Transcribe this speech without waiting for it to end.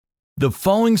The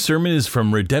following sermon is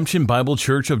from Redemption Bible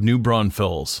Church of New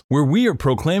Braunfels, where we are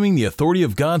proclaiming the authority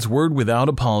of God's Word without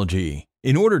apology,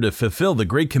 in order to fulfill the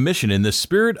Great Commission in the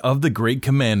spirit of the Great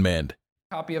Commandment.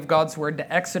 Copy of God's Word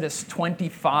to Exodus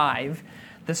 25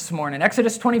 this morning.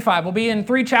 Exodus 25 will be in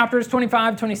 3 chapters,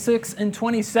 25, 26, and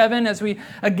 27, as we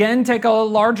again take a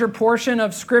larger portion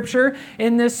of Scripture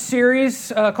in this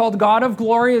series called God of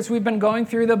Glory, as we've been going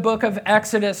through the book of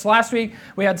Exodus. Last week,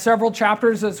 we had several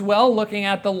chapters as well, looking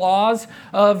at the laws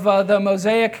of the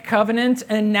Mosaic covenant,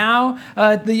 and now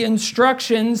the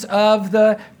instructions of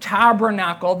the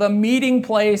tabernacle, the meeting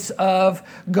place of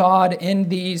God in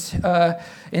these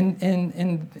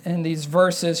in these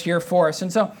verses here for us.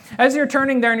 And so, as you're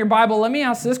turning there in your Bible, let me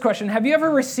ask this question. Have you ever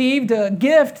received a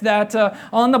gift that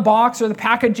on the box or the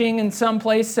packaging in some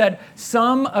place said,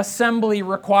 "Some assembly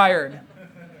required"?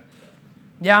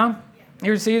 Yeah?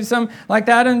 You received some like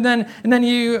that, and then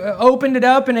you opened it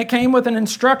up, and it came with an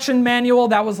instruction manual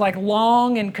that was like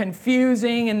long and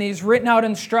confusing, and these written out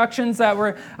instructions that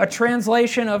were a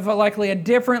translation of likely a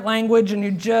different language, and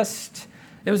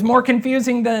it was more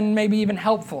confusing than maybe even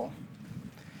helpful.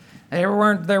 They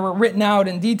were written out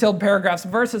in detailed paragraphs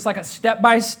versus like a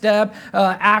step-by-step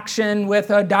action with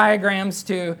diagrams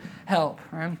to help,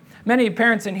 right? Many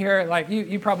parents in here, like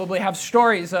you probably have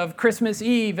stories of Christmas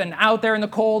Eve and out there in the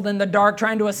cold and the dark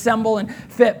trying to assemble and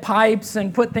fit pipes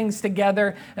and put things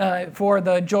together for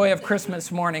the joy of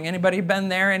Christmas morning. Anybody been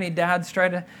there? Any dads try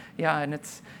to? Yeah, and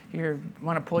you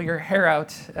want to pull your hair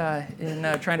out in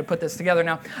trying to put this together.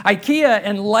 Now, IKEA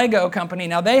and Lego company,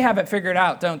 now they have it figured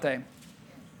out, don't they?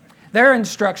 Their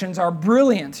instructions are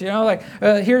brilliant.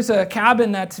 Here's a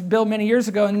cabin that's built many years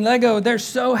ago, and Lego, they're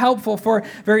so helpful for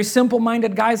very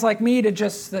simple-minded guys like me to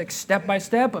just step by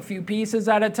step, a few pieces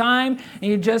at a time, and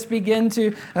you just begin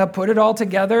to put it all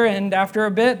together, and after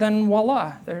a bit, then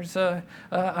voila, there's a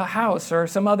house or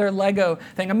some other Lego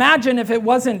thing. Imagine if it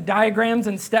wasn't diagrams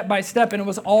and step by step, and it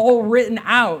was all written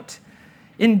out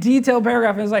in detailed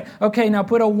paragraph. It was like, okay, now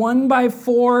put a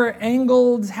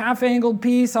 1x4 half-angled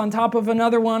piece on top of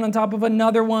another one,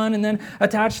 and then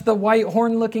attach the white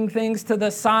horn-looking things to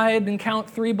the side and count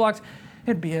 3 blocks.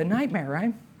 It'd be a nightmare,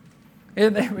 right?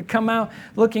 They would come out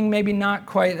looking maybe not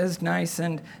quite as nice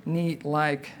and neat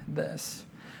like this.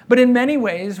 But in many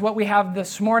ways, what we have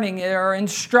this morning are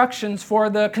instructions for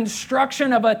the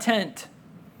construction of a tent.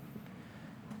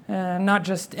 Not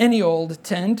just any old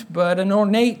tent, but an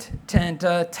ornate tent,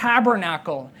 a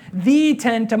tabernacle, the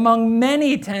tent among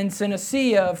many tents in a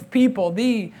sea of people,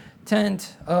 the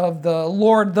tent of the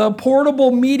Lord, the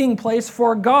portable meeting place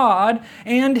for God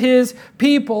and His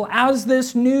people as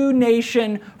this new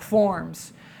nation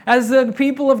forms. As the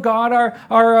people of God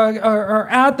are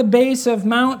at the base of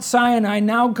Mount Sinai,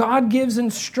 now God gives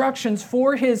instructions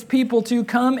for His people to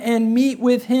come and meet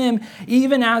with Him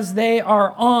even as they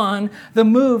are on the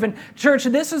move. And church,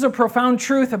 this is a profound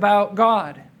truth about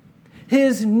God.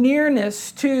 His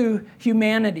nearness to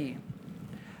humanity.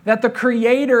 That the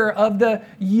Creator of the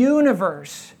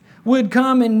universe would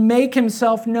come and make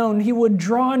Himself known. He would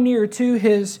draw near to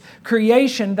His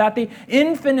creation. That the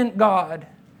infinite God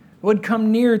would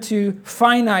come near to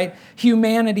finite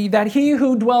humanity, that He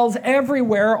who dwells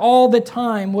everywhere all the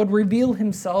time would reveal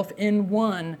Himself in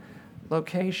one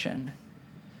location.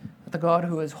 That the God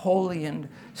who is holy and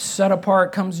set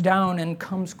apart comes down and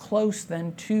comes close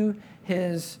then to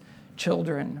His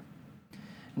children.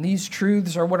 And these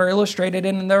truths are what are illustrated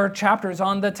in their chapters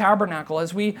on the tabernacle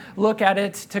as we look at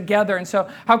it together. And so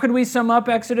how could we sum up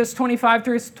Exodus 25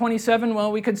 through 27?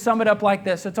 Well, we could sum it up like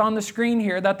this. It's on the screen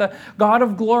here, that the God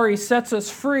of glory sets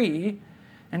us free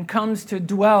and comes to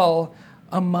dwell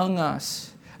among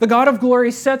us. The God of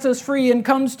glory sets us free and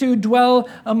comes to dwell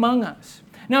among us.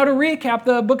 Now, to recap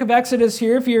the book of Exodus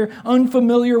here, if you're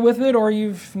unfamiliar with it or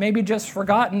you've maybe just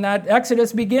forgotten, that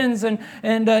Exodus begins and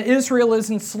Israel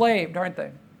is enslaved, aren't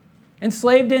they?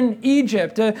 Enslaved in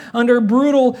Egypt under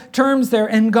brutal terms there.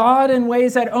 And God, in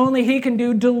ways that only He can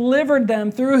do, delivered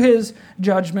them through His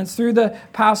judgments, through the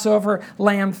Passover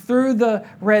lamb, through the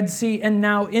Red Sea, and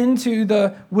now into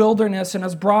the wilderness, and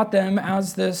has brought them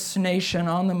as this nation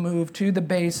on the move to the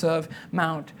base of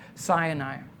Mount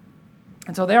Sinai.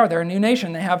 And so they're a new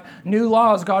nation. They have new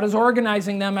laws. God is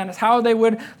organizing them and how they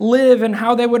would live and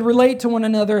how they would relate to one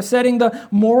another, setting the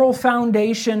moral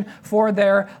foundation for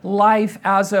their life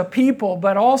as a people.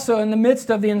 But also in the midst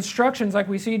of the instructions like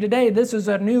we see today, this is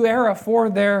a new era for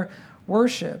their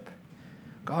worship.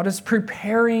 God is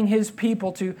preparing His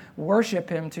people to worship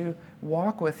Him, to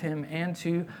walk with Him, and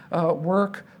to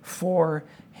work for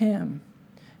Him.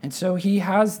 And so he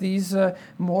has these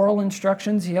moral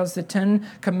instructions. He has the 10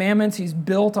 commandments. He's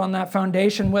built on that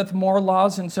foundation with more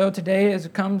laws. And so today as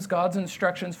it comes God's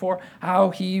instructions for how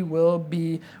he will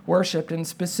be worshiped. And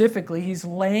specifically, he's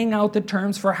laying out the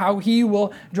terms for how he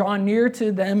will draw near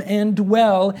to them and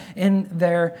dwell in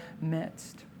their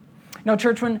midst. Now,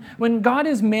 church, when God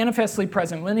is manifestly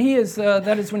present, when he is,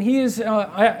 that is, when he is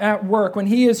at work, when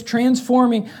he is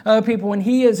transforming people, when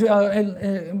he is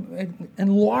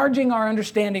enlarging our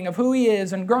understanding of who he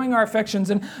is and growing our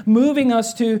affections and moving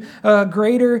us to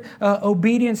greater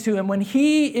obedience to him, when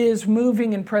he is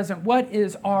moving and present, what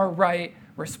is our right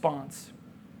response?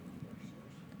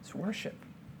 It's worship.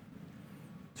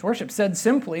 It's worship. Said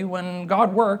simply, when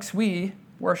God works, we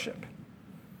worship.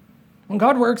 When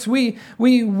God works, we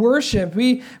worship.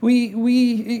 We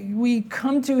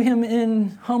come to him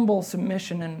in humble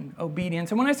submission and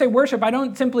obedience. And when I say worship, I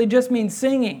don't simply just mean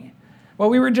singing. What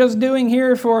we were just doing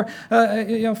here for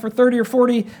 30 or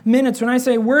 40 minutes. When I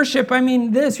say worship, I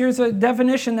mean this. Here's a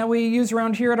definition that we use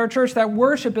around here at our church, that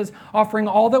worship is offering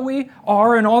all that we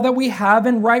are and all that we have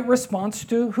in right response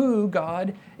to who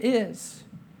God is.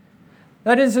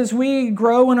 That is, as we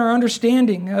grow in our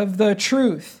understanding of the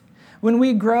truth, when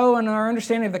we grow in our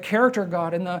understanding of the character of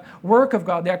God and the work of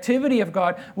God, the activity of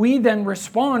God, we then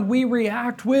respond, we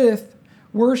react with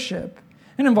worship.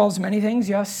 It involves many things,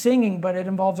 yes, singing, but it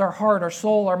involves our heart, our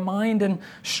soul, our mind, and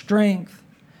strength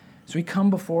as we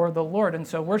come before the Lord. And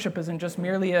so worship isn't just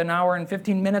merely an hour and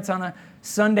 15 minutes on a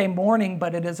Sunday morning,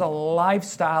 but it is a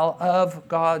lifestyle of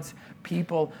God's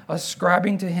people,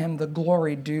 ascribing to him the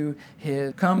glory due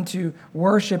his. Come to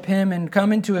worship him and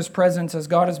come into his presence as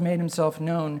God has made himself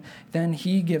known, then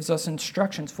he gives us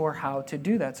instructions for how to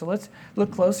do that. So let's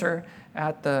look closer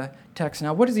at the text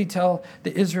now. What does he tell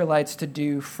the Israelites to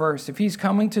do first? If he's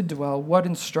coming to dwell, what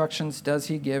instructions does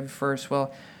he give first?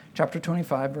 Well, chapter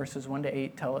 25, verses 1 to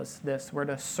 8 tell us this. We're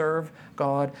to serve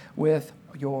God with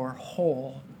your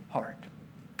whole heart.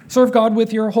 Serve God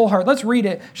with your whole heart. Let's read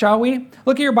it, shall we?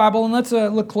 Look at your Bible and let's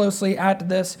look closely at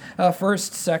this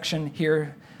first section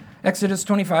here. Exodus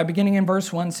 25, beginning in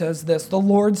verse 1, says this: The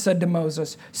Lord said to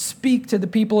Moses, "Speak to the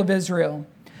people of Israel,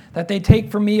 that they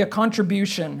take from me a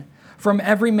contribution. From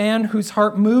every man whose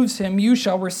heart moves him, you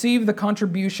shall receive the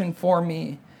contribution for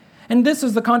me. And this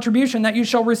is the contribution that you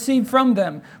shall receive from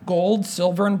them: gold,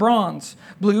 silver, and bronze,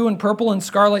 blue and purple and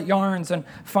scarlet yarns, and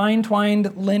fine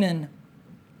twined linen,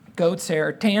 goat's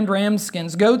hair, tanned ram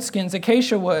skins, goat skins,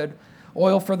 acacia wood,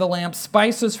 oil for the lamp,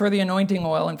 spices for the anointing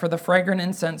oil, and for the fragrant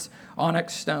incense,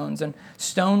 onyx stones, and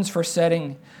stones for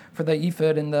setting, for the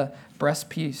ephod and the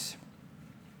breastpiece.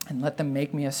 And let them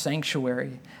make me a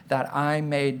sanctuary, that I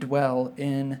may dwell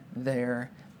in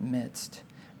their midst."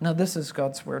 Now this is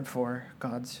God's word for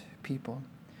God's people.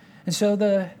 And so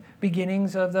the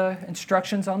beginnings of the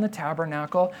instructions on the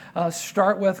tabernacle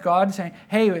start with God saying,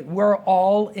 hey, we're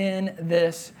all in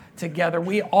this together.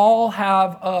 We all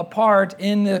have a part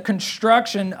in the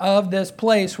construction of this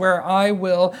place where I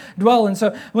will dwell. And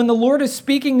so when the Lord is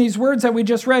speaking these words that we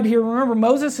just read here, remember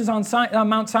Moses is on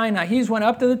Mount Sinai. He's went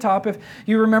up to the top. If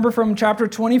you remember from chapter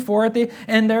 24 at the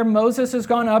end there, Moses has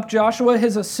gone up. Joshua,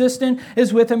 his assistant,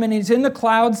 is with him, and he's in the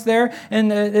clouds there,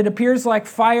 and it appears like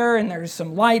fire, and there's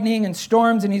some lightning and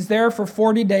storms, and he's there for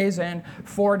 40 days and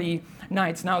 40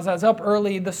 nights. Now, as I was up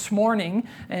early this morning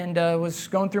and was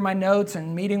going through my notes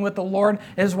and meeting with the Lord,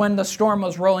 is when the storm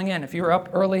was rolling in. If you were up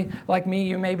early like me,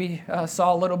 you maybe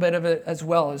saw a little bit of it as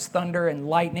well, as thunder and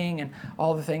lightning and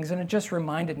all the things. And it just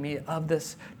reminded me of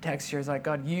this text here. It's like,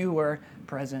 God, you were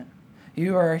present.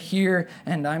 You are here,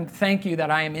 and I thank you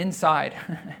that I am inside,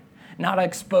 not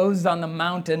exposed on the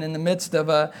mountain in the midst of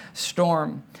a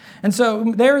storm. And so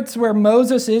there it's where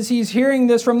Moses is. He's hearing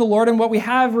this from the Lord, and what we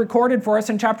have recorded for us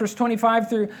in chapters 25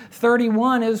 through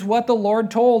 31 is what the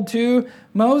Lord told to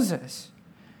Moses.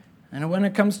 And when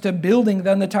it comes to building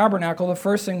then the tabernacle, the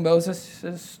first thing Moses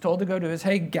is told to go do is,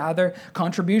 hey, gather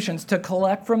contributions to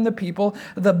collect from the people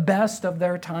the best of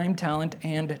their time, talent,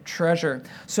 and treasure,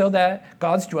 so that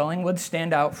God's dwelling would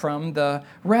stand out from the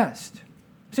rest.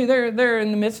 See, they're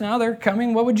in the midst now. They're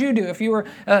coming. What would you do if you were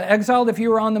exiled, if you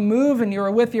were on the move and you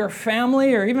were with your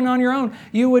family or even on your own?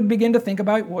 You would begin to think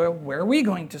about, well, where are we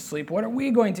going to sleep? What are we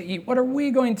going to eat? What are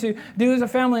we going to do as a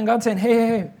family? And God's saying,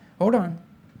 hey, hold on.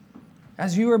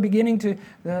 As you are beginning to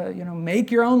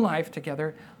make your own life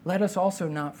together, let us also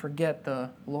not forget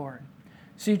the Lord.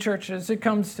 See, church, as it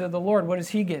comes to the Lord, what does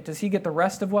he get? Does he get the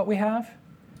rest of what we have?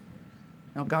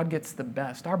 No, God gets the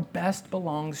best. Our best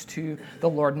belongs to the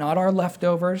Lord, not our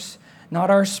leftovers, not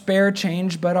our spare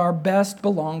change, but our best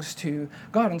belongs to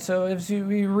God. And so as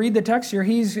we read the text here,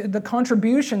 the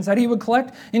contributions that he would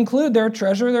collect include their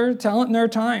treasure, their talent, and their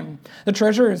time. The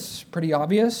treasure is pretty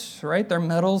obvious, right? Their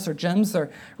metals, their gems,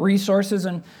 their resources.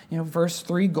 And, verse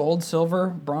 3, gold, silver,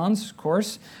 bronze, of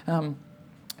course.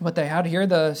 What they had here,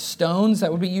 the stones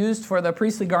that would be used for the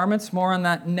priestly garments, more on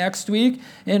that next week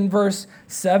in verse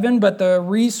 7. But the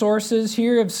resources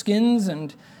here of skins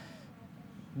and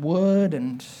wood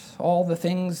and all the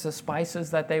things, the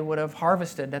spices that they would have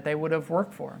harvested, that they would have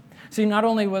worked for. See, not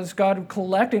only was God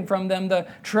collecting from them the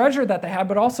treasure that they had,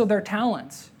 but also their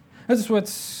talents. This is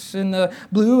what's in the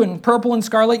blue and purple and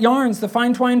scarlet yarns, the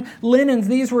fine twined linens.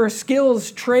 These were skills,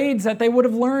 trades that they would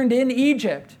have learned in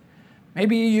Egypt.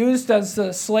 Maybe used as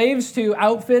slaves to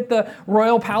outfit the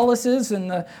royal palaces and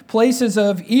the places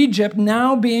of Egypt,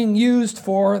 now being used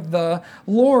for the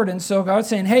Lord. And so God's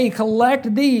saying, hey,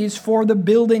 collect these for the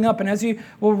building up. And as you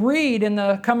will read in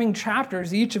the coming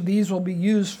chapters, each of these will be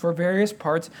used for various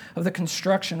parts of the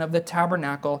construction of the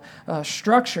tabernacle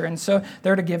structure. And so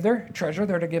they're to give their treasure,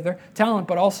 they're to give their talent,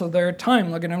 but also their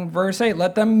time. Look at in verse 8.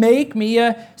 Let them make me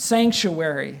a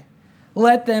sanctuary.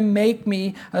 Let them make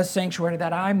me a sanctuary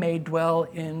that I may dwell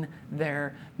in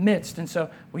their midst. And so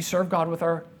we serve God with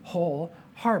our whole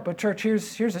heart. But church,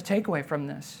 here's a takeaway from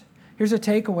this. Here's a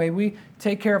takeaway. We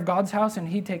take care of God's house and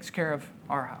he takes care of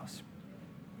our house.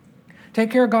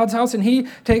 Take care of God's house and he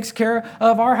takes care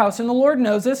of our house. And the Lord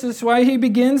knows this. This is why he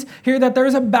begins here that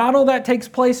there's a battle that takes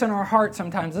place in our heart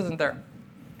sometimes, isn't there?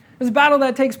 There's a battle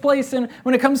that takes place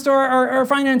when it comes to our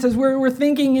finances. We're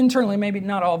thinking internally. Maybe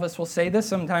not all of us will say this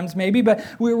sometimes, maybe, but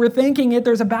we're thinking it.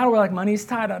 There's a battle. We're like, money's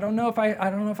tight. I don't know if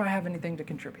I have anything to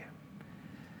contribute.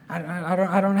 I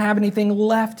don't have anything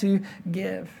left to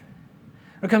give.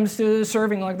 When it comes to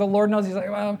serving, like the Lord knows, he's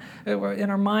like, well, in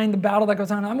our mind, the battle that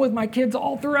goes on, I'm with my kids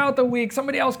all throughout the week.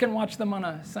 Somebody else can watch them on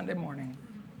a Sunday morning.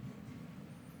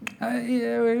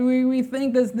 We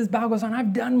think this battle goes on.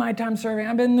 I've done my time serving.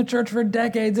 I've been in the church for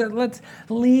decades. Let's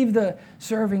leave the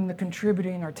serving, the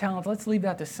contributing, our talents. Let's leave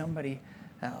that to somebody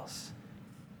else.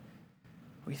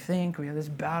 We think we have this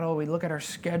battle. We look at our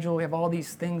schedule. We have all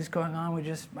these things going on.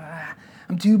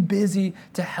 I'm too busy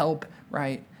to help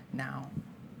right now.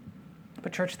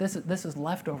 But church, this is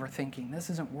leftover thinking. This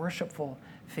isn't worshipful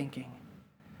thinking.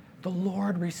 The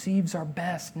Lord receives our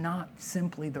best, not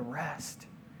simply the rest.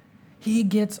 He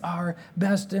gets our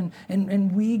best, and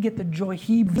we get the joy.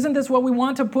 Isn't this what we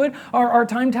want to put our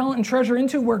time, talent, and treasure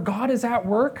into, where God is at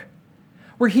work?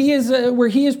 Where He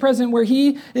is present, where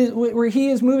He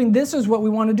is moving. This is what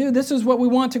we want to do. This is what we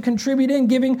want to contribute in,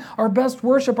 giving our best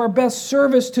worship, our best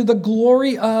service to the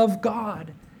glory of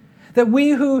God. That we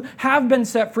who have been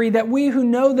set free, that we who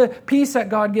know the peace that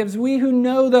God gives, we who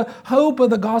know the hope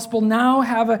of the gospel now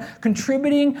have a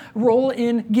contributing role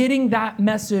in getting that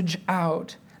message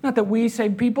out. Not that we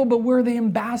save people, but we're the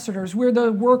ambassadors, we're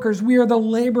the workers, we are the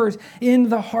laborers in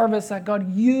the harvest that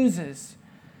God uses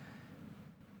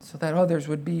so that others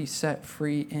would be set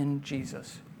free in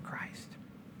Jesus Christ.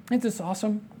 Isn't this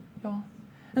awesome, y'all?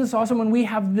 Isn't this awesome when we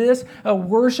have this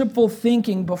worshipful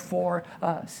thinking before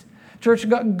us? Church,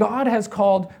 God has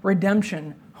called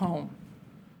redemption home.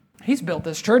 He's built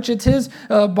this church. It's His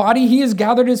body. He has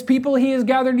gathered His people. He has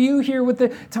gathered you here with the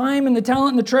time and the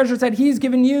talent and the treasures that He's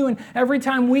given you. And every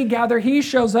time we gather, He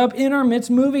shows up in our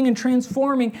midst, moving and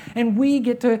transforming. And we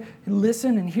get to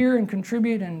listen and hear and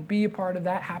contribute and be a part of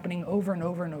that happening over and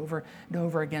over and over and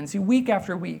over again. See, week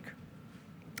after week,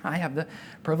 I have the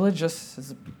privilege, just as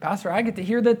a pastor, I get to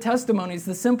hear the testimonies,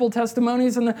 the simple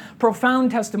testimonies and the profound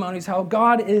testimonies, how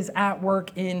God is at work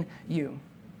in you.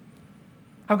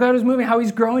 How God is moving, how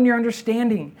He's growing your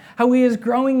understanding, how He is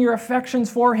growing your affections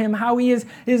for Him, how He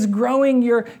is growing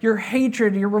your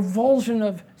hatred, your revulsion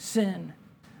of sin.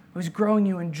 How He's growing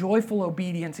you in joyful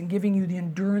obedience and giving you the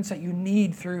endurance that you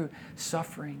need through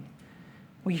suffering.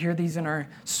 We hear these in our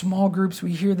small groups.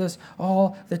 We hear this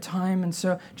all the time. And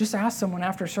so just ask someone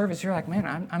after service. You're like,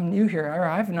 man, I'm new here, or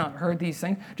I've not heard these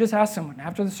things. Just ask someone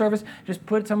after the service. Just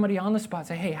put somebody on the spot.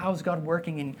 Say, hey, how's God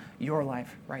working in your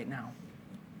life right now?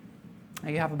 Now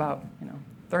you have about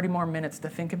 30 more minutes to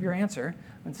think of your answer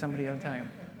when somebody will tell you.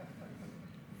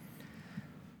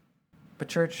 But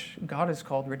church, God has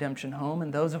called redemption home,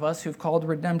 and those of us who've called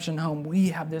redemption home, we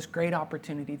have this great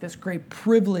opportunity, this great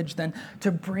privilege then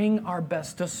to bring our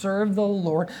best, to serve the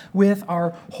Lord with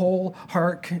our whole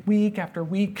heart, week after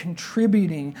week,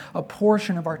 contributing a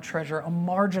portion of our treasure, a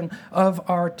margin of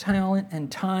our talent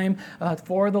and time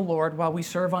for the Lord while we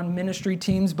serve on ministry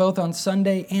teams, both on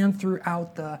Sunday and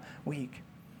throughout the week.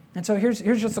 And so here's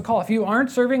just the call. If you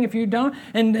aren't serving, if you don't,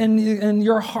 and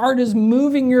your heart is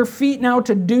moving your feet now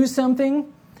to do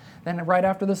something, then right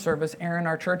after the service, Erin,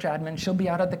 our church admin, she'll be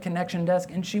out at the connection desk,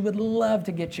 and she would love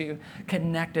to get you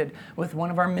connected with one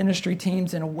of our ministry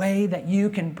teams in a way that you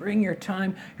can bring your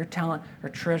time, your talent, your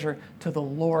treasure to the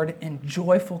Lord in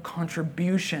joyful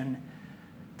contribution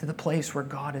to the place where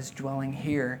God is dwelling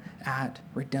here at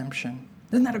Redemption.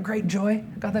 Isn't that a great joy,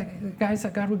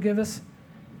 that God would give us?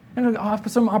 And an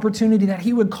awesome opportunity that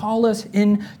he would call us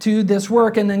into this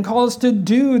work and then call us to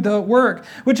do the work,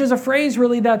 which is a phrase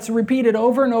really that's repeated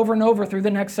over and over and over through the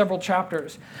next several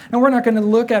chapters. And we're not going to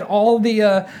look at all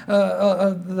the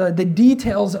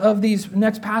details of these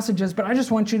next passages, but I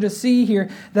just want you to see here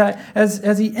that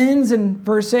as he ends in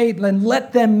verse 8, and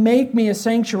let them make me a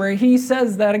sanctuary, he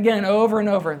says that again over and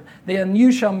over. Then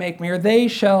you shall make me, or they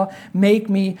shall make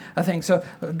me a thing. So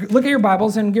look at your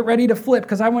Bibles and get ready to flip,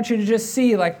 because I want you to just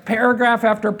see, like, paragraph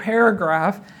after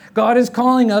paragraph, God is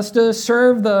calling us to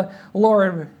serve the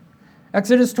Lord.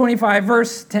 Exodus 25,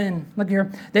 verse 10. Look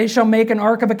here. They shall make an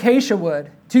ark of acacia wood.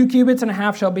 2 cubits and a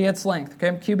half shall be its length.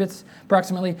 Okay, cubits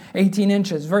approximately 18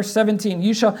 inches. Verse 17.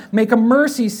 You shall make a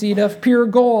mercy seat of pure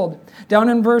gold. Down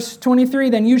in verse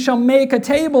 23, then you shall make a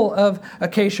table of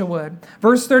acacia wood.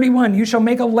 Verse 31. You shall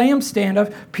make a lampstand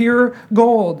of pure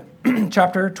gold.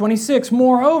 Chapter 26,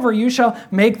 moreover, you shall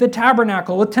make the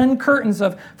tabernacle with 10 curtains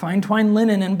of fine twined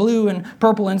linen and blue and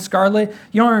purple and scarlet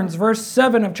yarns. Verse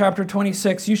 7 of chapter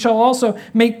 26, you shall also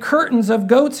make curtains of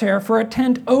goat's hair for a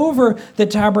tent over the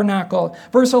tabernacle.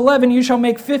 Verse 11, you shall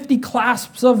make 50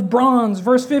 clasps of bronze.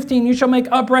 Verse 15, you shall make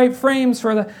upright frames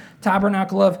for the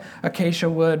tabernacle of acacia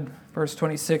wood. Verse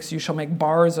 26, you shall make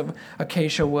bars of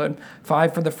acacia wood,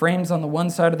 5 for the frames on the one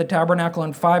side of the tabernacle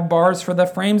and 5 bars for the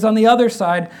frames on the other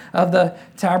side of the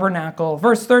tabernacle.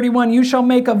 Verse 31, you shall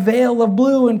make a veil of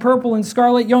blue and purple and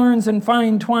scarlet yarns and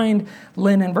fine twined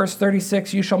linen. Verse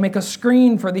 36, you shall make a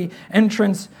screen for the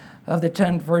entrance of the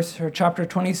tent. Chapter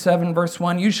 27, verse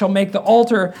 1, you shall make the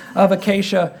altar of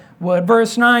acacia wood.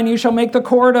 Verse 9, you shall make the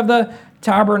court of the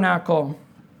tabernacle.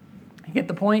 You get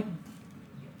the point?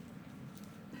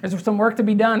 There's some work to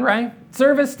be done, right?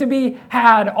 Service to be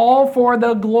had, all for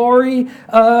the glory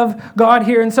of God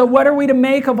here. And so what are we to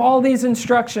make of all these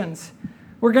instructions?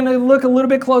 We're going to look a little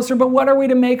bit closer, but what are we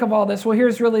to make of all this? Well,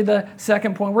 here's really the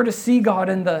second point. We're to see God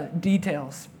in the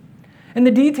details. In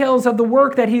the details of the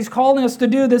work that he's calling us to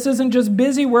do. This isn't just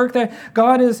busy work that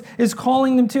God is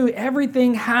calling them to.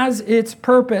 Everything has its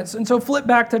purpose. And so flip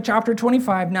back to chapter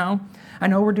 25 now. I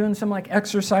know we're doing some like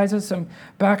exercises, some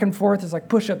back and forth. It's like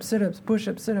push-ups, sit-ups,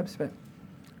 push-ups, sit-ups. But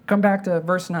come back to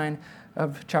verse 9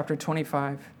 of chapter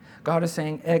 25. God is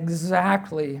saying,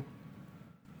 exactly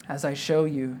as I show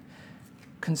you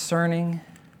concerning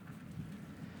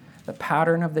the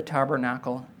pattern of the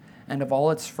tabernacle and of all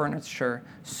its furniture,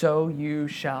 so you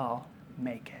shall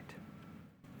make it.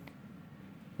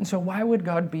 And so why would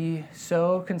God be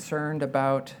so concerned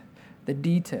about the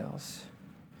details?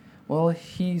 Well,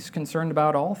 he's concerned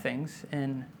about all things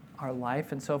in our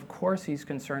life, and so of course he's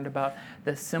concerned about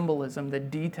the symbolism, the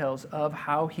details of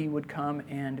how he would come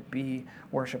and be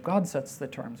worshiped. God sets the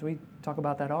terms. We talk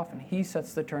about that often. He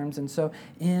sets the terms, and so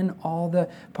in all the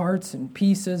parts and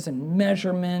pieces and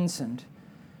measurements and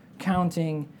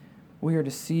counting, we are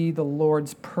to see the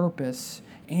Lord's purpose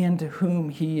and to whom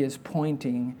he is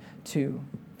pointing to.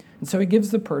 And so he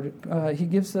gives a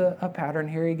pattern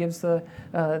here. He gives the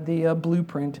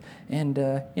blueprint. And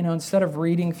instead of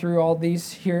reading through all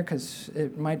these here, because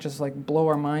it might just like blow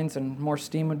our minds and more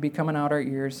steam would be coming out our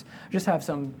ears, just have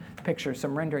some pictures,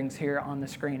 some renderings here on the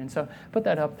screen. And so put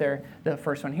that up there, the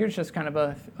first one. Here's just kind of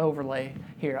a overlay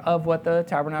here of what the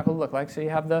tabernacle looked like. So you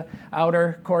have the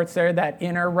outer courts there, that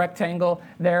inner rectangle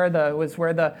there was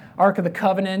where the Ark of the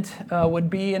Covenant would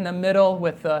be in the middle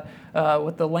with the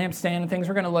lampstand and things.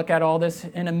 We're going to look at all this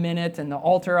in a minute, and the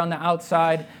altar on the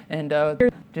outside. And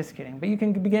just kidding, but you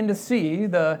can begin to see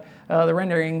the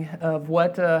rendering of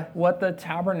what the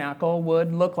tabernacle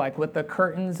would look like, with the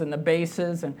curtains and the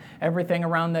bases and everything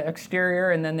around the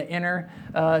exterior, and then the inner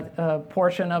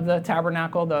portion of the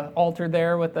tabernacle, the altar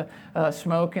there with the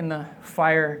smoke and the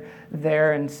fire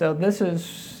there. And so this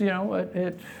is,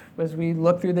 as we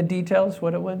look through the details,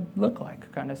 what it would look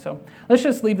like, kind of. So let's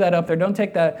just leave that up there. Don't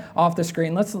take that off the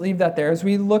screen. Let's leave that there as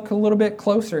we look a little bit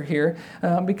closer here,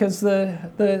 because the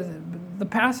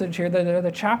passage here,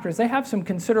 the chapters, they have some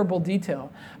considerable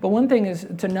detail. But one thing is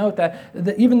to note that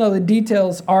even though the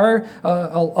details are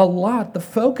a lot, the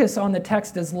focus on the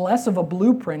text is less of a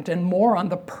blueprint and more on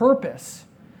the purpose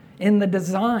in the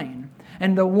design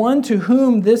and the one to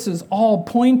whom this is all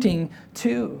pointing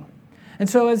to. And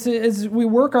so as we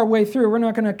work our way through, we're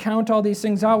not going to count all these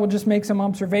things out. We'll just make some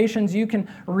observations. You can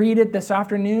read it this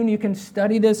afternoon. You can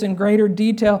study this in greater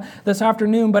detail this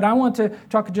afternoon. But I want to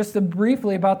talk just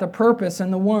briefly about the purpose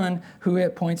and the one who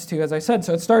it points to, as I said.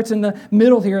 So it starts in the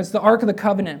middle here. It's the Ark of the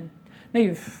Covenant. Now,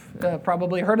 you've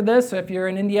probably heard of this. If you're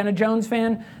an Indiana Jones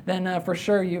fan, then for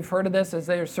sure you've heard of this, as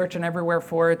they're searching everywhere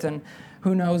for it. And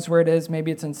who knows where it is.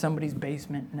 Maybe it's in somebody's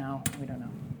basement now. We don't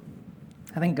know.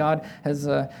 I think God has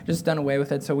just done away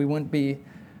with it so we wouldn't be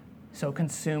so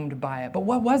consumed by it. But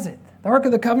what was it? The Ark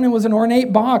of the Covenant was an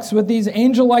ornate box with these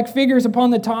angel-like figures upon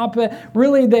the top.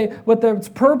 Really, what its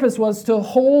purpose was to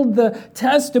hold the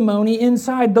testimony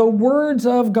inside, the words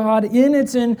of God in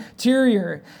its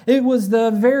interior. It was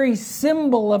the very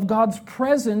symbol of God's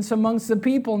presence amongst the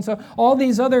people. And so all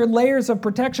these other layers of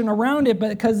protection around it,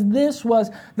 because this was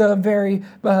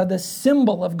the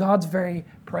symbol of God's very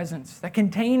presence that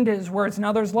contained His words.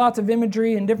 Now, there's lots of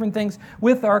imagery and different things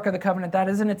with the Ark of the Covenant. That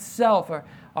is in itself an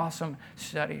awesome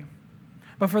study.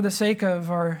 But for the sake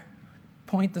of our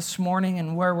point this morning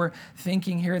and where we're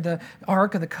thinking here, the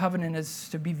Ark of the Covenant is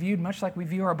to be viewed much like we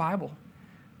view our Bible,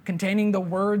 containing the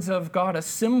words of God, a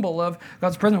symbol of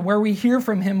God's presence, where we hear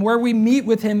from Him, where we meet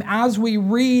with Him as we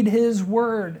read His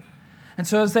Word. And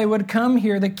so as they would come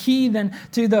here, the key then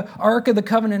to the Ark of the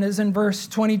Covenant is in verse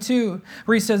 22,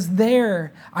 where He says,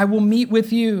 "There I will meet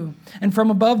with you, and from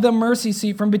above the mercy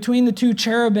seat, from between the two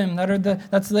cherubim,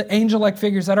 that's the angel-like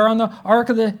figures that are on the Ark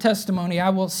of the testimony, I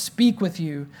will speak with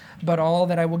you about all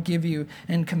that I will give you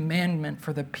in commandment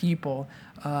for the people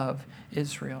of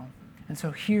Israel." And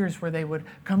so here's where they would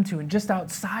come to. And just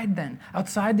outside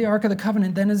the Ark of the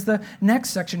Covenant, then is the next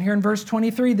section here in verse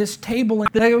 23, this table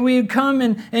that we would come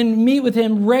and meet with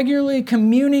Him, regularly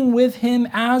communing with Him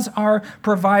as our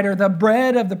provider, the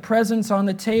bread of the presence on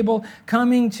the table,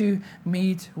 coming to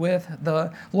meet with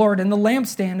the Lord. And the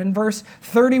lampstand in verse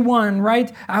 31, right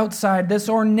outside, this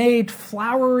ornate,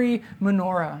 flowery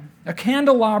menorah, a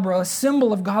candelabra, a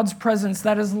symbol of God's presence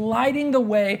that is lighting the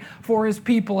way for His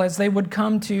people as they would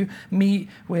come to meet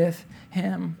with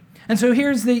Him. And so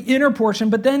here's the inner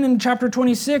portion, but then in chapter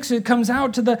 26, it comes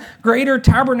out to the greater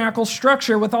tabernacle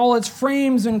structure with all its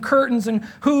frames and curtains and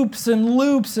hoops and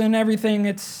loops and everything.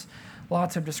 It's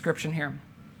lots of description here.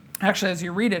 Actually, as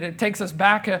you read it, it takes us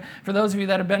back, for those of you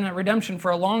that have been at Redemption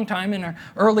for a long time, in our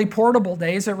early portable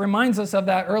days, it reminds us of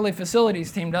that early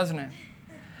facilities team, doesn't it?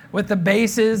 With the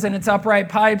bases and its upright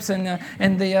pipes and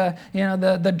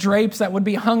the drapes that would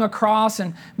be hung across.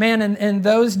 And man, in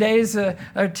those days,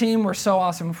 our team were so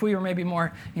awesome. If we were maybe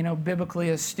more biblically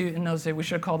astute in those days, we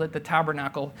should have called it the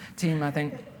tabernacle team, I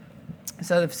think,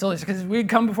 instead of the facilities, because we'd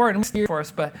come before it and it was for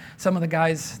us. But some of the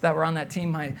guys that were on that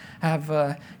team might have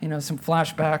some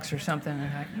flashbacks or something.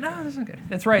 And like, no, this isn't good.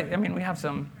 That's right. I mean, we have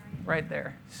some right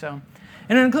there. So.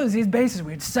 And it includes these bases.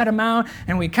 We'd set them out,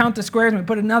 and we'd count the squares, and we'd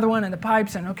put another one in the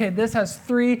pipes, and okay, this has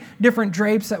 3 different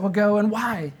drapes that will go, and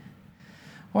why?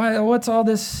 What's all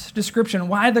this description?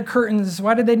 Why the curtains?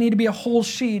 Why did they need to be a whole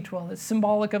sheet? Well, it's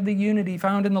symbolic of the unity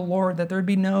found in the Lord, that there would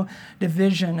be no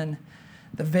division, and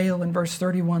the veil in verse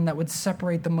 31 that would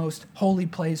separate the most holy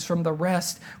place from the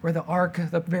rest, where the ark,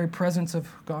 the very presence of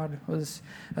God, was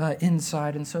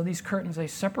inside. And so these curtains, they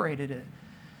separated it.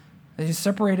 They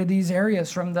separated these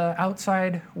areas from the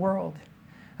outside world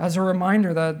as a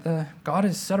reminder that God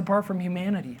is set apart from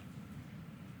humanity.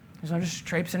 There's not just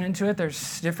traipsing into it.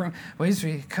 There's different ways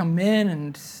we come in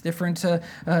and different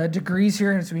degrees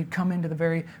here as we come into the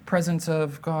very presence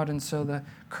of God. And so the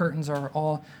curtains are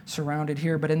all surrounded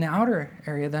here. But in the outer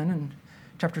area then, in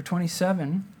chapter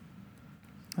 27,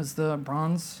 is the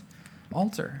bronze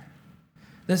altar.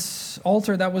 This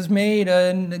altar that was made,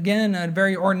 and again, a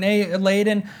very ornate, laid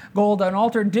in gold, an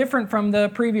altar different from the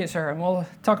previous era. And we'll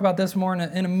talk about this more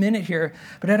in a minute here.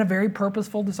 But it had a very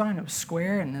purposeful design. It was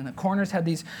square, and then the corners had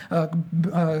these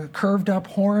curved up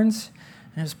horns.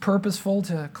 And it was purposeful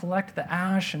to collect the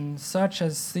ash and such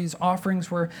as these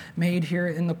offerings were made here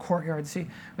in the courtyard. See,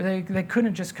 they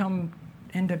couldn't just come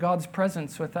into God's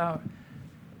presence without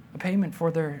a payment for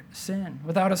their sin,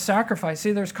 without a sacrifice.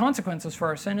 See, there's consequences for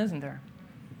our sin, isn't there?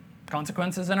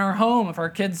 Consequences in our home. If our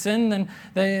kids sin and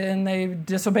they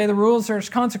disobey the rules, there's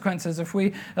consequences. If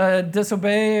we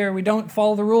disobey or we don't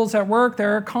follow the rules at work,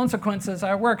 there are consequences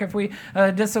at work. If we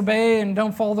disobey and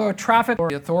don't follow the traffic or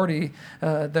the authority,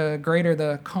 the greater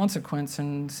the consequence,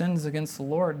 and sins against the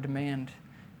Lord demand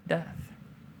death.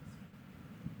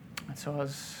 And so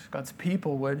as God's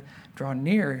people would draw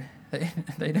near,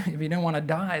 if you didn't want to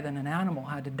die, then an animal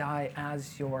had to die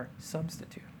as your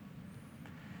substitute.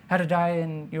 had to die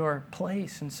in your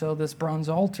place. And so this bronze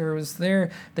altar was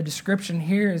there. The description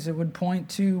here is it would point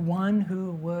to one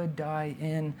who would die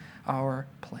in our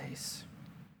place.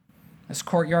 This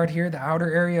courtyard here, the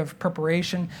outer area of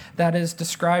preparation that is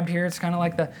described here, it's kind of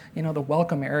like the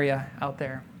welcome area out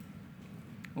there.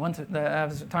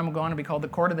 As time will go on, it'll be called the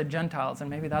Court of the Gentiles, and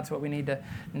maybe that's what we need to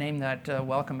name that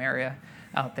welcome area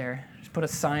out there. Just put a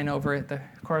sign over it, the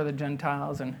Court of the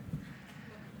Gentiles, and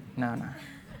no,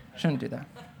 shouldn't do that.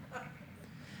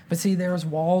 But see, there's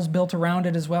walls built around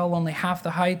it as well, only half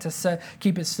the height to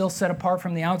keep it still set apart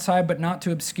from the outside, but not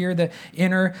to obscure the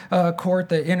inner court,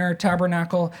 the inner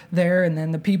tabernacle there. And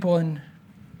then the people in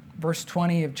verse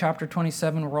 20 of chapter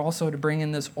 27 were also to bring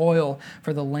in this oil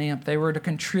for the lamp. They were to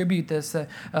contribute this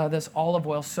olive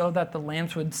oil so that the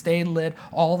lamps would stay lit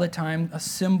all the time, a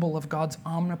symbol of God's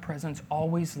omnipresence,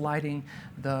 always lighting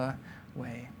the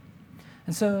way.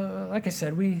 And so, like I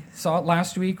said, we saw it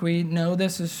last week. We know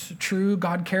this is true.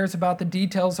 God cares about the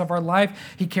details of our life.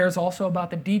 He cares also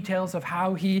about the details of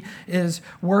how he is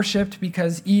worshiped,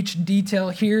 because each detail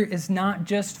here is not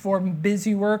just for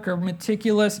busy work or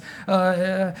meticulous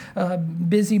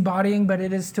busybodying, but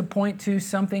it is to point to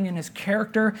something in his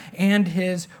character and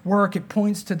his work. It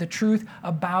points to the truth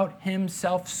about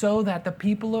himself so that the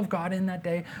people of God in that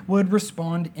day would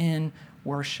respond in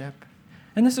worship.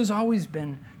 And this has always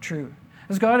been true.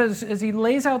 As God, as he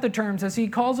lays out the terms, as he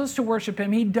calls us to worship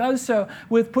him, he does so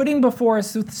with putting before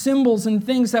us with symbols and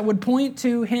things that would point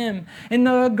to him. In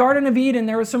the Garden of Eden,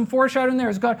 there was some foreshadowing there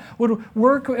as God would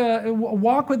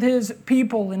walk with his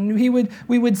people, and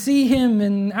we would see him,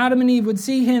 and Adam and Eve would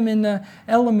see him in the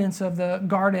elements of the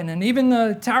garden. And even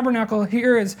the tabernacle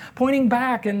here is pointing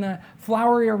back, and the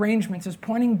flowery arrangements is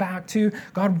pointing back to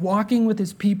God walking with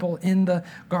his people in the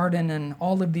garden, and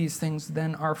all of these things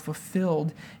then are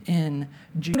fulfilled in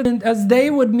Jesus as they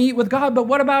would meet with God. But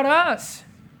what about us?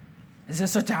 Is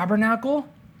this a tabernacle?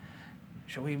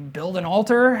 Should we build an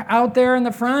altar out there in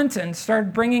the front and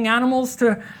start bringing animals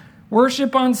to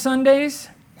worship on Sundays?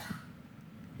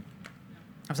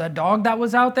 Was that dog that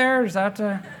was out there? Is that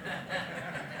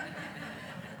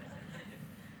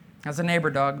that's a neighbor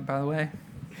dog, by the way.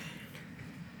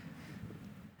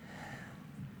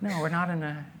 No, we're not in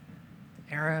an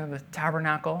era of a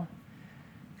tabernacle.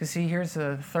 You see, here's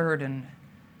the third and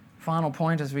final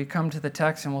point as we come to the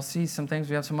text, and we'll see some things.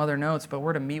 We have some other notes, but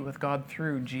we're to meet with God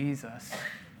through Jesus.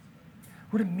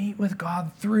 We're to meet with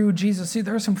God through Jesus. See,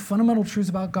 there are some fundamental truths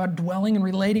about God dwelling and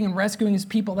relating and rescuing his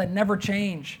people that never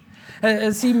change.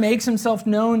 As he makes himself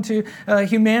known to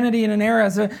humanity in an era,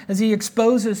 as he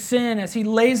exposes sin, as he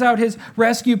lays out his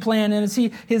rescue plan, and as he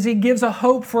gives a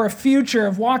hope for a future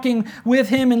of walking with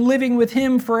him and living with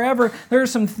him forever, there are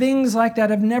some things like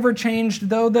that have never changed,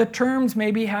 though the terms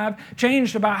maybe have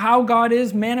changed about how God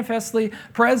is manifestly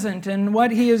present and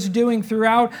what he is doing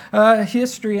throughout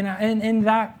history and in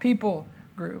that people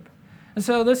group. And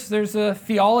so there's a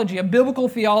theology, a biblical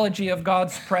theology of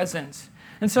God's presence.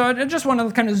 And so I just want to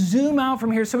kind of zoom out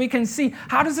from here so we can see,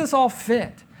 how does this all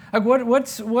fit? Like what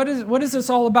is this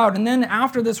all about? And then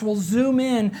after this, we'll zoom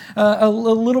in a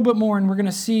little bit more, and we're going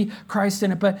to see Christ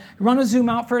in it. But you want to zoom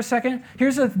out for a second?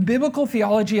 Here's a biblical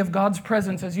theology of God's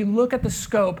presence as you look at the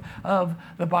scope of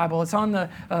the Bible. It's on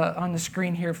the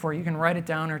screen here for you. You can write it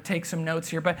down or take some notes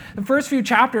here. But the first few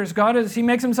chapters, he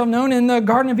makes himself known in the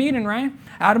Garden of Eden, right?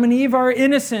 Adam and Eve are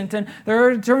innocent, and there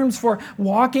are terms for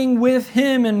walking with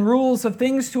him and rules of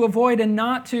things to avoid and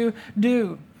not to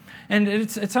do. And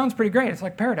it sounds pretty great. It's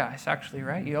like paradise, actually,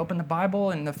 right? You open the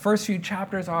Bible, and the first few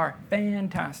chapters are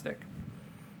fantastic.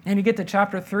 And you get to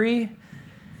chapter 3.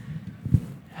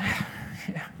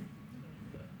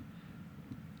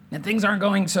 And things aren't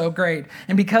going so great.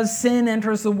 And because sin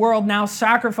enters the world, now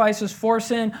sacrifices for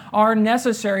sin are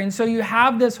necessary. And so you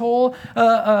have this whole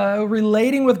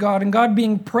relating with God and God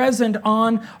being present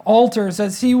on altars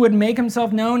as he would make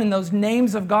himself known in those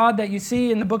names of God that you see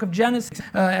in the book of Genesis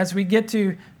as we get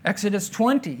to Exodus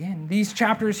 20. And these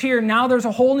chapters here, now there's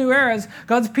a whole new era as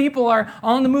God's people are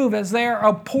on the move, as they are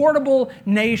a portable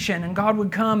nation, and God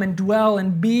would come and dwell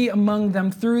and be among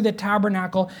them through the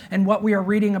tabernacle and what we are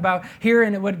reading about here,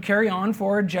 and it would carry on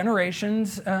for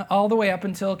generations all the way up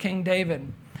until King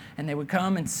David. And they would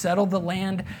come and settle the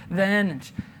land then,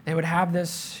 and they would have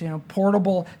this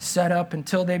portable setup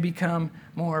until they become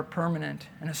more permanent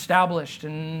and established,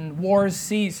 and wars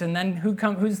cease. And then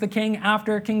who's the king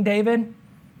after King David?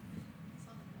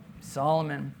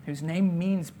 Solomon, whose name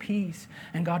means peace,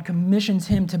 and God commissions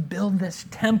him to build this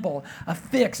temple, a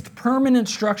fixed, permanent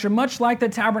structure, much like the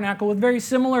tabernacle, with very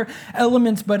similar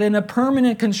elements, but in a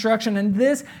permanent construction. And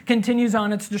this continues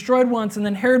on. It's destroyed once, and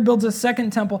then Herod builds a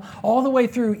second temple all the way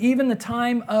through, even the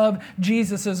time of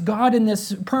Jesus, as God in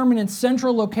this permanent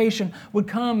central location would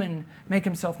come and make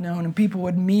himself known, and people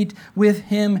would meet with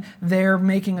him there,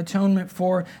 making atonement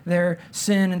for their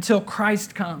sin until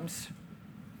Christ comes.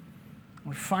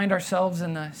 We find ourselves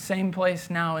in the same place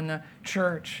now in the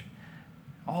church.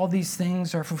 All these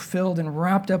things are fulfilled and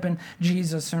wrapped up in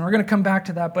Jesus. And we're going to come back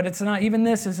to that, but it's not, even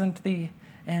this isn't the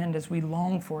end as we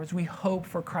long for, as we hope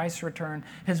for Christ's return,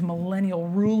 his millennial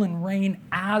rule and reign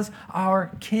as our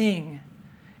King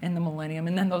in the millennium.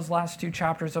 And then those last 2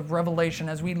 chapters of Revelation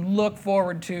as we look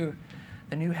forward to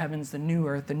the new heavens, the new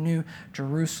earth, the new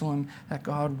Jerusalem that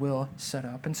God will set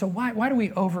up. And so why do we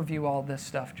overview all this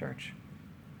stuff, church?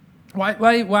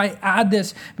 Why add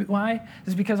this? Why?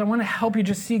 It's because I want to help you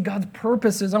just see God's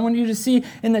purposes. I want you to see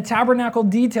in the tabernacle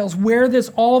details where this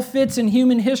all fits in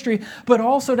human history, but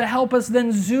also to help us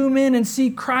then zoom in and see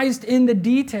Christ in the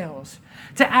details.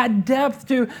 To add depth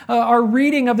to our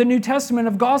reading of the New Testament,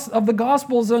 of the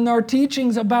Gospels, and our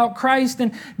teachings about Christ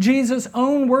and Jesus'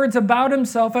 own words about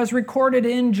himself as recorded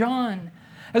in John.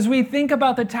 As we think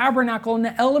about the tabernacle and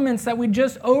the elements that we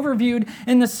just overviewed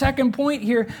in the second point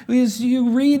here, as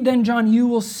you read then John, you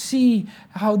will see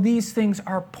how these things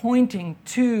are pointing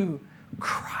to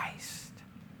Christ.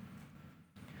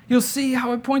 You'll see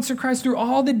how it points to Christ through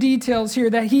all the details here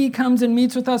that he comes and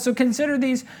meets with us. So consider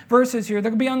these verses here.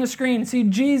 They'll be on the screen. See,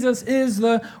 Jesus is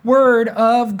the Word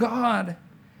of God.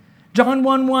 John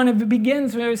 1:1, it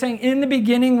begins by saying, in the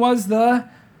beginning was the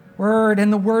Word,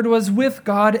 and the Word was with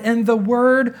God, and the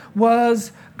Word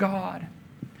was God.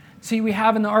 See, we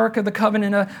have in the Ark of the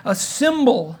Covenant a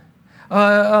symbol,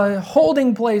 a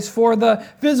holding place for the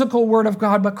physical Word of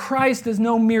God, but Christ is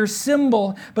no mere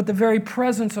symbol, but the very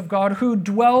presence of God who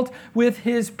dwelt with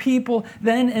his people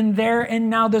then and there, and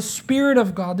now the Spirit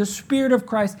of God, the Spirit of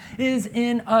Christ is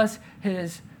in us,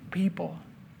 his people.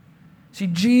 See,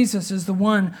 Jesus is the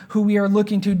one who we are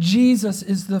looking to. Jesus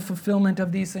is the fulfillment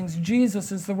of these things.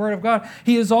 Jesus is the Word of God.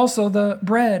 He is also the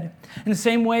bread. In the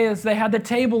same way as they had the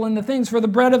table and the things for the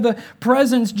bread of the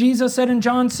presence, Jesus said in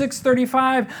John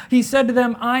 6:35, he said to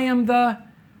them, I am the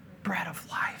bread of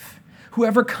life.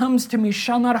 Whoever comes to me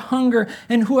shall not hunger,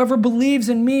 and whoever believes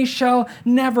in me shall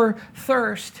never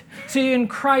thirst. See, in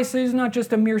Christ, it is not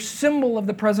just a mere symbol of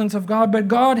the presence of God, but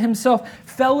God himself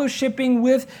fellowshipping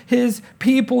with his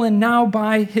people, and now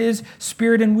by his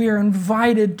Spirit, and we are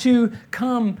invited to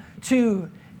come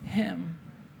to him.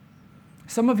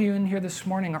 Some of you in here this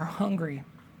morning are hungry,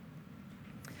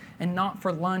 and not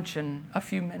for lunch in a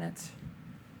few minutes.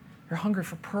 You're hungry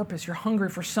for purpose. You're hungry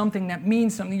for something that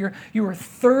means something. You are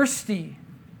thirsty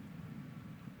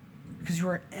because you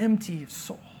are empty of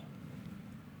soul.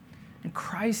 And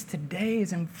Christ today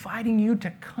is inviting you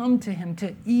to come to him,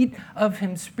 to eat of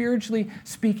him, spiritually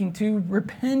speaking, to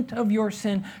repent of your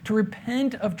sin, to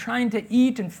repent of trying to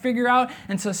eat and figure out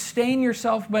and sustain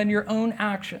yourself by your own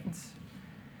actions.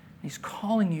 He's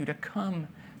calling you to come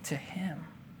to him,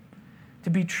 to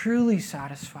be truly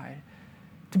satisfied,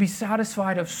 to be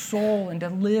satisfied of soul, and to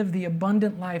live the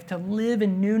abundant life, to live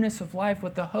in newness of life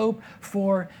with the hope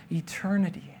for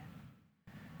eternity.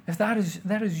 If that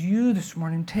is you this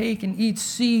morning, take and eat,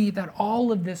 see that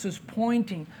all of this is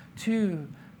pointing to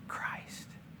Christ.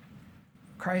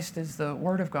 Christ is the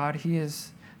Word of God. He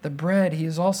is the bread. He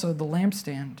is also the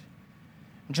lampstand.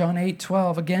 John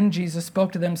 8:12, again Jesus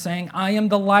spoke to them saying, I am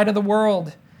the light of the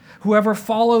world. Whoever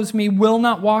follows me will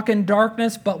not walk in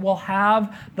darkness, but will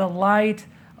have the light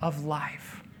of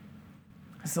life.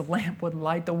 As the lamp would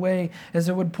light the way, as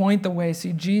it would point the way.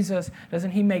 See, Jesus,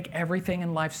 doesn't he make everything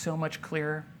in life so much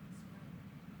clearer?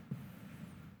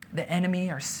 The enemy,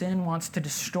 our sin, wants to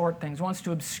distort things, wants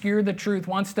to obscure the truth,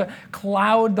 wants to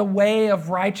cloud the way of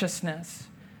righteousness.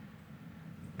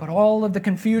 But all of the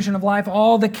confusion of life,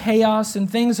 all the chaos and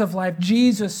things of life,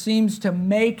 Jesus seems to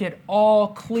make it all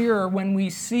clearer when we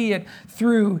see it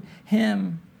through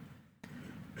him.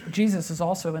 Jesus is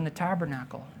also in the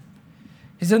tabernacle.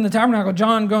 He's in the tabernacle.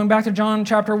 John, going back to John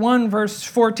chapter 1, verse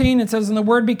 14, it says, and the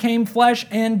Word became flesh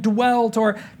and dwelt,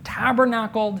 or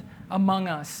tabernacled among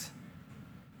us.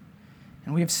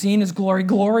 And we have seen his glory,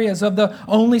 glory as of the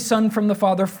only Son from the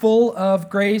Father, full of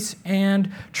grace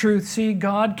and truth. See,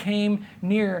 God came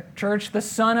near, church. The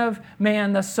Son of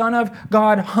Man, the Son of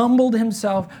God, humbled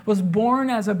himself, was born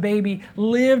as a baby,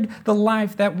 lived the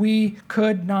life that we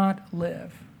could not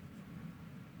live.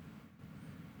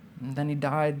 And then he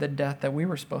died the death that we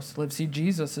were supposed to live. See,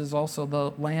 Jesus is also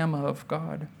the Lamb of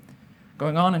God.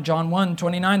 Going on in John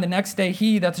 1:29, the next day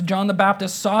he, that's John the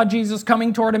Baptist, saw Jesus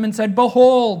coming toward him and said,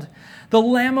 "Behold, the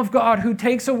Lamb of God who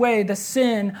takes away the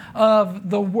sin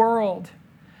of the world."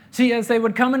 See, as they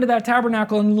would come into that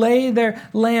tabernacle and lay their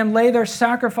lamb, lay their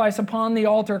sacrifice upon the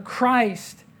altar,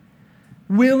 Christ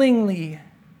willingly,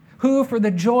 who for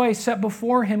the joy set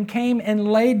before him came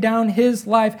and laid down his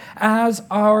life as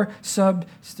our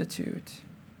substitute.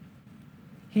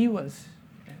 He was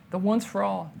the once for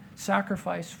all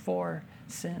sacrifice for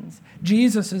sins.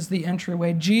 Jesus is the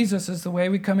entryway. Jesus is the way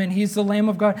we come in. He's the Lamb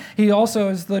of God. He also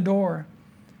is the door.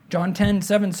 John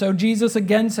 10:7, so Jesus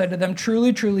again said to them,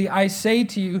 "Truly, truly, I say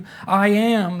to you, I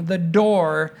am the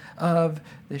door of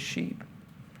the sheep."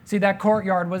 See, that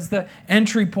courtyard was the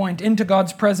entry point into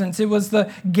God's presence. It was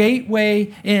the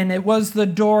gateway in. It was the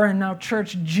door. And now,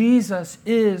 church, Jesus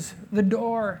is the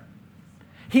door.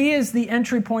 He is the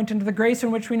entry point into the grace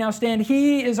in which we now stand.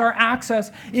 He is our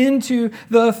access into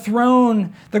the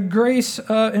throne, the grace,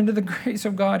 into the grace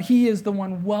of God. He is the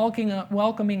one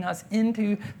welcoming us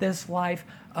into this life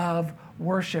of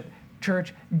worship.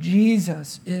 Church,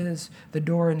 Jesus is the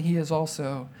door, and He is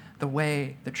also the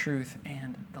way, the truth,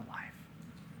 and the life.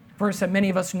 Verse that many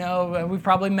of us know, we've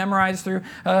probably memorized through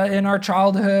in our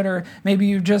childhood, or maybe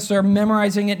you just are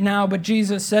memorizing it now, but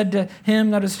Jesus said to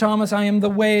him, that is Thomas, "I am the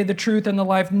way, the truth, and the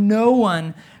life. No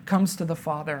one comes to the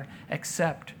Father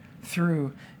except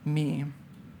through me."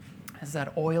 As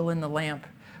that oil in the lamp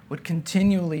would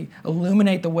continually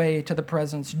illuminate the way to the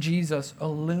presence, Jesus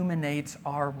illuminates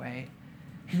our way.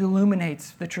 He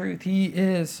illuminates the truth. He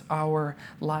is our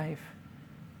life.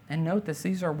 And note this,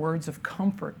 these are words of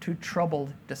comfort to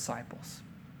troubled disciples.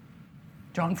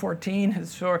 John 14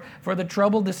 is for the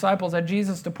troubled disciples at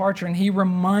Jesus' departure, and He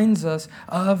reminds us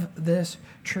of this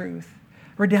truth.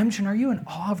 Redemption, are you in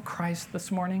awe of Christ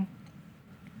this morning?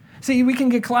 See, we can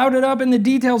get clouded up in the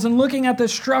details and looking at the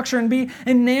structure and be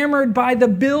enamored by the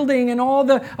building and all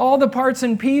the parts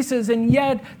and pieces, and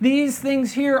yet these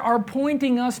things here are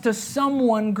pointing us to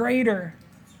someone greater.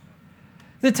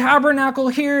 The tabernacle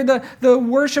here, the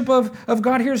worship of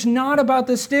God here is not about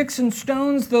the sticks and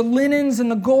stones, the linens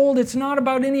and the gold. It's not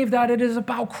about any of that. It is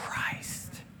about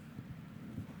Christ.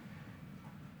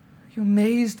 Are you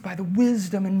amazed by the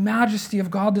wisdom and majesty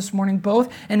of God this morning,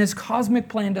 both in His cosmic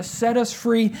plan to set us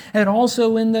free and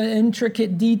also in the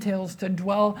intricate details to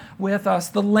dwell with us,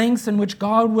 the lengths in which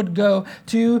God would go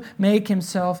to make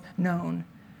Himself known?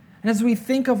 And as we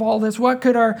think of all this, what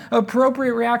could our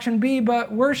appropriate reaction be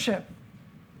but worship?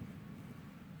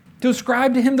 To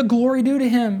ascribe to Him the glory due to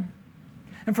Him.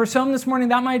 And for some this morning,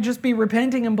 that might just be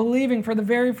repenting and believing for the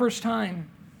very first time.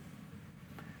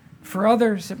 For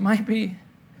others, it might be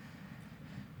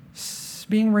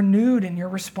being renewed in your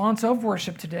response of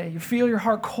worship today. You feel your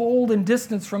heart cold and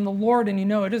distant from the Lord, and you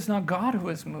know it is not God who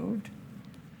has moved.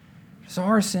 It's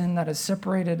our sin that has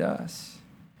separated us.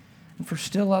 And for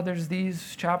still others,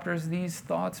 these chapters, these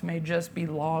thoughts may just be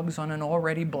logs on an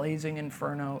already blazing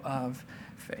inferno of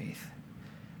faith.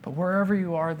 But wherever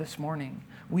you are this morning,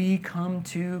 we come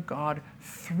to God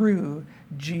through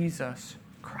Jesus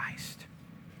Christ.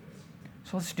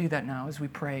 So let's do that now as we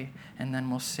pray, and then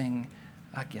we'll sing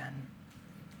again.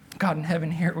 God in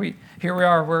heaven, here we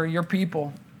are. We're your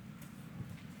people.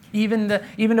 Even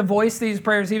to voice these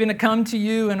prayers, even to come to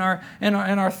you in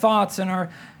our thoughts and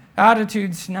our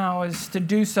attitudes now, is to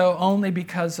do so only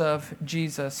because of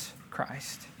Jesus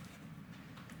Christ.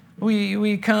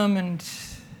 We come and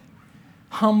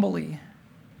humbly,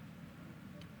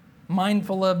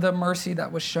 mindful of the mercy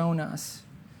that was shown us,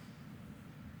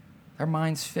 our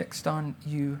minds fixed on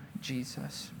you,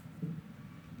 Jesus.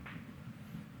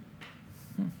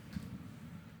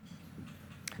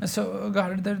 And so,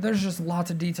 God, there's just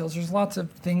lots of details. There's lots of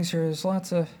things here. There's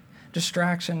lots of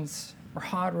distractions. We're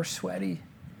hot, we're sweaty.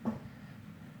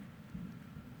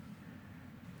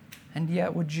 And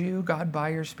yet, would you, God, by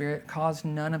your Spirit, cause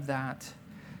none of that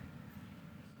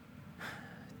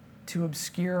to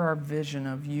obscure our vision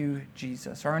of you,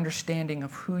 Jesus, our understanding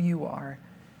of who you are?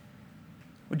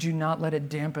 Would you not let it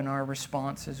dampen our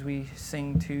response as we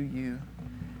sing to you,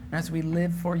 and as we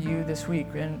live for you this week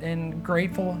in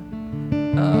grateful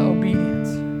obedience?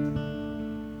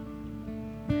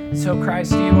 So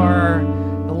Christ, you are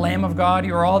the Lamb of God,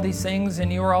 you are all these things,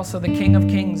 and you are also the King of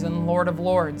Kings and Lord of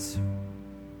Lords.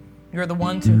 You are the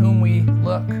one to whom we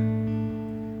look.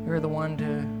 You are the one to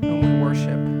whom we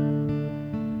worship.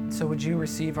 So would you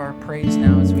receive our praise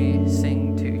now as we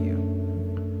sing to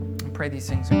you? I pray these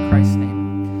things in Christ's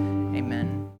name.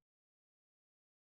 Amen.